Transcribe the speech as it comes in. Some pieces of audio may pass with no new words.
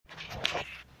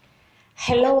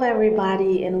Hello,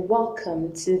 everybody, and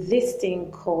welcome to this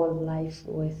thing called Life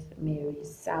with Mary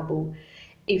Sabo.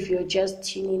 If you're just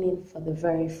tuning in for the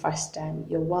very first time,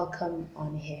 you're welcome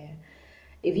on here.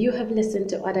 If you have listened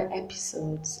to other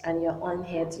episodes and you're on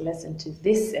here to listen to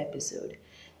this episode,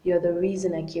 you're the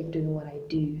reason I keep doing what I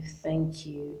do. Thank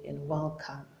you and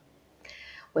welcome.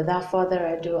 Without further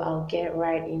ado, I'll get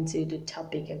right into the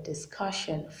topic of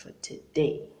discussion for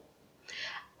today.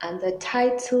 And the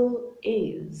title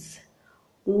is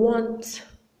Want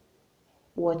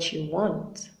What You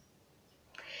Want.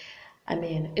 I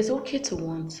mean, it's okay to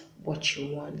want what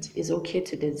you want. It's okay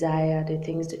to desire the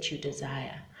things that you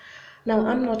desire. Now,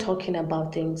 I'm not talking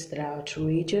about things that are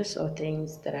outrageous or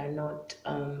things that are not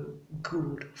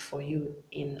good for you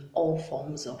in all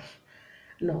forms of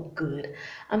not good.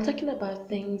 I'm talking about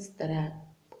things that are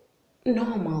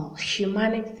normal,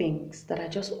 humanic things that are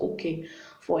just okay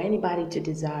for anybody to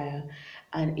desire.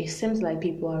 And it seems like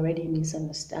people are already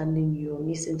misunderstanding you or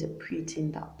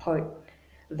misinterpreting that part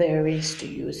there is to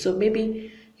you. So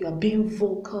maybe you're being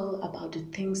vocal about the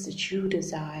things that you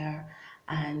desire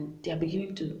and they're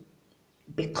beginning to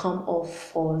become all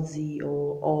fuzzy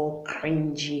or all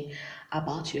cringy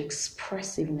about your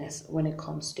expressiveness when it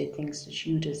comes to things that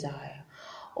you desire.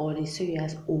 Or they see you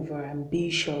as over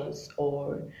ambitious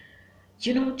or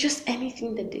just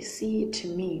anything that they see it to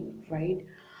mean, right?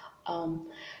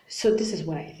 So this is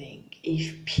what I think.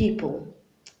 If people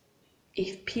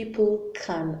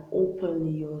can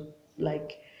openly or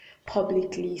like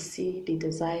publicly say they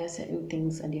desire certain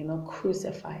things and they're not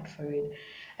crucified for it,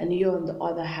 and you on the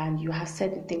other hand you have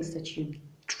certain things that you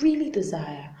really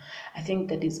desire, I think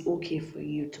that it's okay for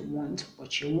you to want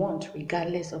what you want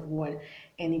regardless of what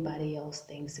anybody else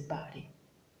thinks about it.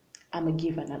 I'm gonna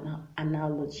give an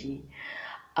analogy.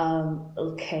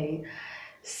 Okay,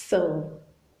 so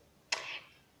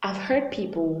I've heard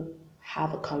people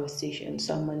have a conversation.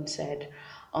 Someone said,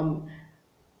 um,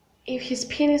 if his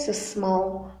penis is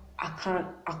small, I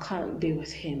can't be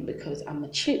with him because I'm a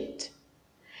cheat.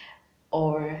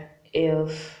 Or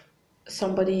if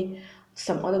somebody,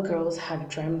 some other girls have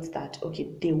dreamt that okay,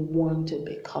 they want to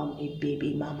become a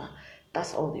baby mama.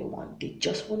 That's all they want. They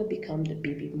just want to become the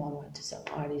baby mama to some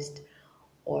artist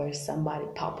or somebody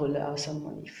popular or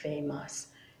somebody famous.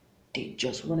 They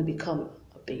just want to become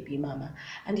a baby mama.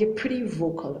 And they're pretty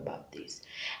vocal about this.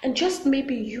 And just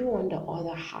maybe you, on the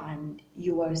other hand,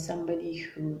 you are somebody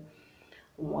who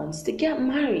wants to get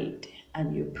married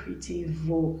and you're pretty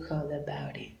vocal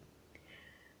about it.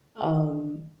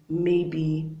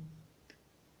 Maybe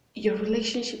your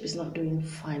relationship is not doing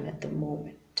fine at the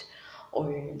moment, or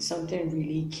you're in something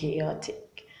really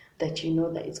chaotic that you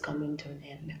know that it's coming to an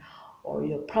end, or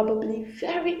you're probably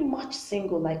very much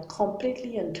single, like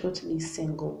completely and totally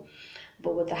single.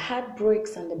 But with the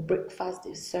heartbreaks and the breakfast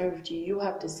they served you, you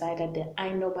have decided that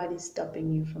ain't nobody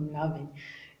stopping you from loving.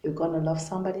 You're gonna love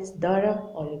somebody's daughter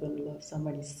or you're gonna love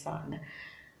somebody's son,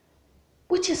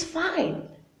 which is fine,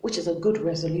 which is a good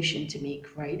resolution to make,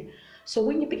 right? So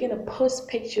when you begin to post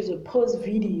pictures or post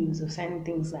videos of certain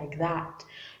things like that,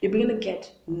 you begin to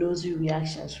get nosy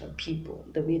reactions from people,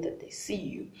 the way that they see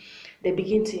you. They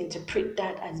begin to interpret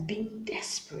that as being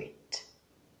desperate.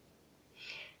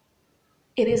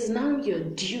 It is now your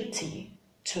duty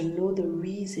to know the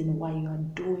reason why you are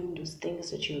doing those things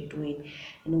that you're doing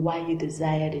and why you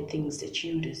desire the things that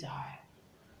you desire.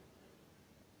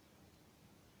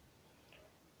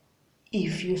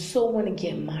 If you so want to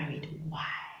get married, why?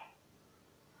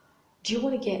 Do you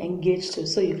want to get engaged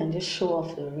so you can just show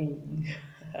off the ring?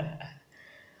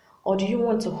 Or do you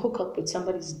want to hook up with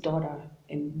somebody's daughter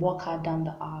and walk her down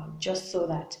the aisle just so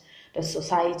that the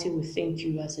society will think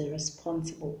you as a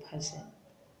responsible person?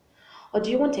 Or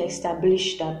do you want to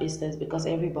establish that business because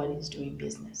everybody is doing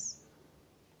business?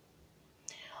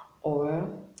 Or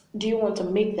do you want to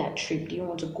make that trip? Do you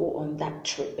want to go on that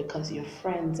trip because your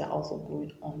friends are also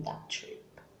going on that trip?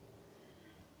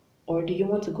 Or do you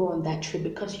want to go on that trip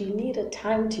because you need a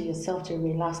time to yourself to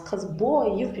relax? Because,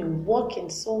 boy, you've been working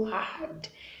so hard.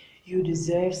 You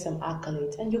deserve some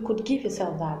accolades. And you could give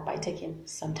yourself that by taking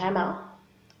some time out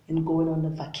and going on a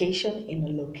vacation in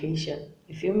a location.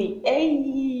 You feel me?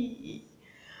 Hey!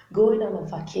 Going on a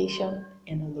vacation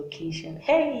in a location.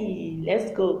 Hey!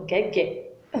 Let's go.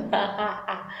 Get.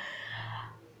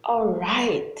 All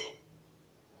right.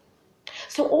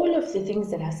 So all of the things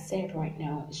that I said right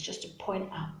now is just to point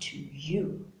out to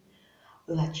you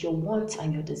that your wants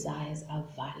and your desires are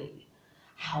valid.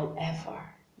 However,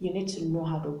 you need to know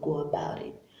how to go about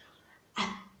it. And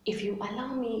if you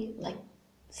allow me, like,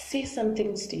 say some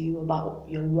things to you about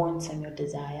your wants and your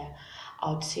desire,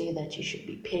 I would say that you should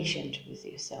be patient with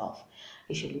yourself.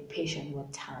 You should be patient with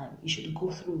time. You should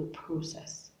go through the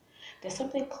process. There's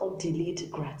something called delayed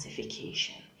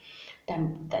gratification.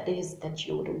 That is that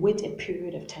you would wait a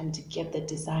period of time to get the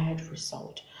desired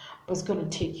result, but it's going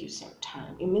to take you some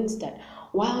time. It means that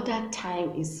while that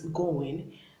time is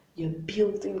going, you're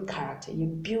building character, you're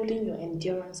building your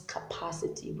endurance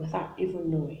capacity without even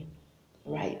knowing,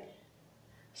 right?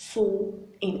 So,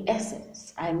 in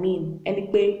essence, I mean,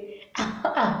 anyway,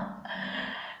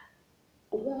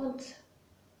 want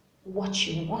what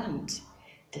you want,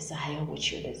 desire what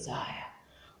you desire.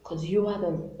 Because you are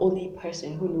the only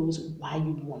person who knows why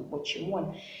you want what you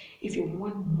want. If you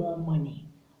want more money,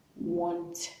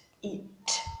 want it.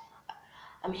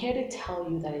 I'm here to tell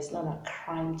you that it's not a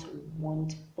crime to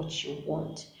want what you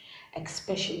want,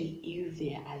 especially if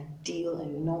they're ideal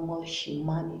and normal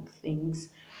humanic things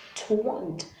to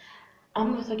want.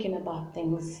 I'm not talking about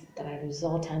things that are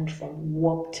resultant from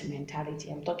warped mentality.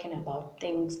 I'm talking about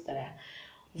things that are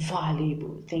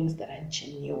valuable, things that are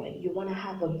genuine. You want to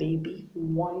have a baby,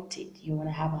 want it. You want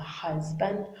to have a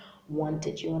husband, want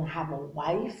it. You want to have a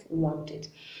wife, want it.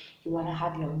 You want to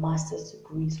have your master's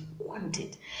degrees, want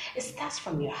it. It starts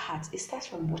from your heart. It starts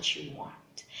from what you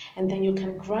want. And then you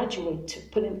can graduate to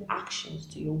putting actions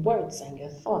to your words and your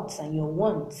thoughts and your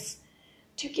wants.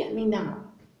 Do you get me now?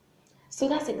 So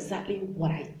that's exactly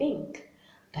what I think,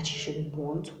 that you should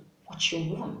want what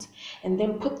you want and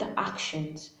then put the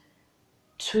actions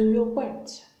to your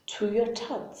words, to your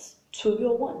thoughts, to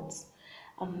your wants,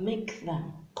 and make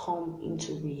them come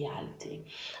into reality.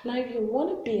 Now, if you want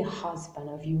to be a husband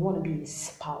or if you want to be a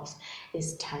spouse,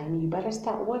 it's time you better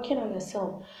start working on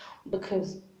yourself,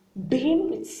 because being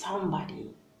with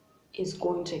somebody is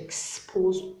going to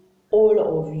expose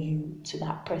all of you to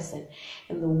that person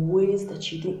in the ways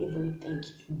that you didn't even think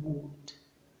you would.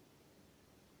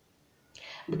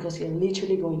 Because you're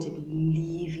literally going to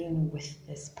be living with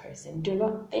this person. Do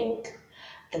not think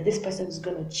that this person is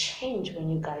going to change when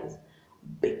you guys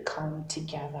become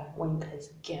together, when you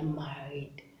guys get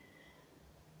married.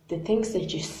 The things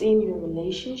that you see in your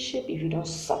relationship, if you don't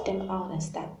sort them out and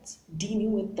start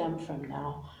dealing with them from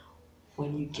now,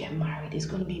 when you get married, it's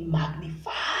going to be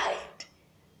magnified.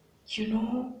 You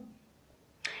know,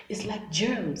 it's like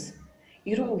germs.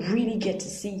 You don't really get to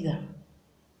see them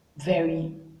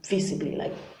very visibly,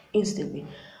 like instantly.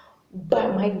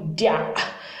 But my dear,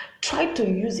 try to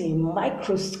use a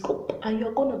microscope and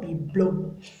you're gonna be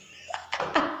blown.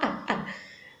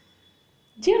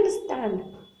 Do you understand?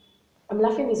 I'm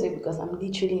laughing this way because I'm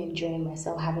literally enjoying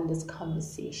myself having this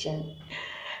conversation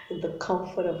in the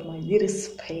comfort of my little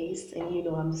space. And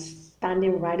I'm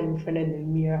standing right in front of the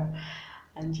mirror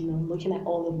and looking at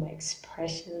all of my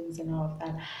expressions and all of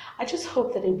that. I just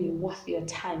hope that it'll be worth your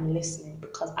time listening,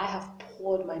 because I have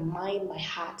poured my mind, my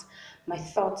heart, my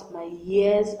thoughts, my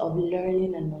years of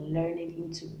learning and unlearning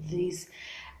into this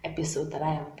episode that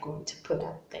I am going to put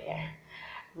out there.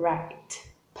 Right.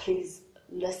 Please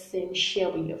listen, share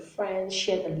with your friends,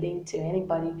 share the link to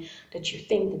anybody that you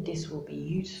think that this will be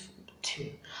useful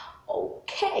to.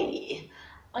 Okay.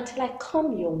 Until I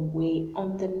come your way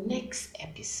on the next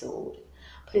episode,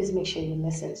 please make sure you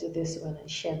listen to this one and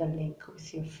share the link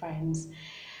with your friends.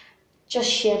 Just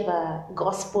share the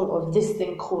gospel of this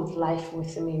thing called Life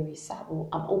with Mary Sabo.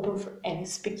 I'm open for any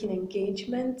speaking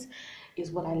engagement.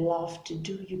 Is what I love to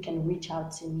do. You can reach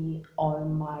out to me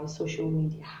on my social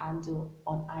media handle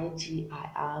on IG. I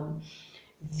am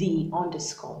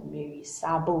 _Mary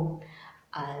Sabo.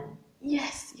 And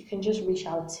yes, you can just reach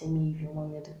out to me if you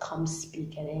want me to come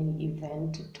speak at any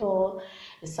event at all.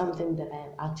 It's something that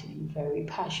I'm actually very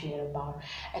passionate about,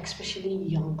 especially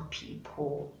young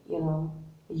people,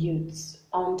 youths,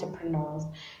 entrepreneurs,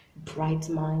 bright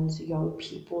minds, young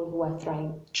people who are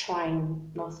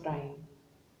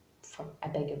I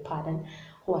beg your pardon,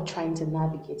 who are trying to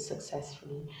navigate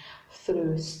successfully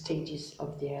through stages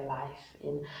of their life.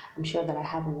 And I'm sure that I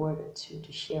have a word or two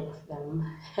to share with them.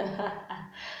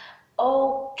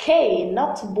 Okay,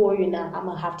 not to bore you now, I'm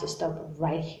going to have to stop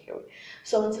right here.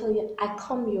 So until I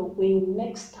come your way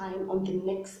next time on the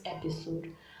next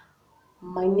episode,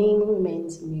 my name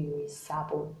remains Mary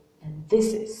Sabo, and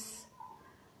this is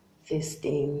This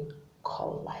Thing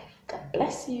Called Life. God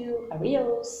bless you.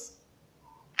 Adios.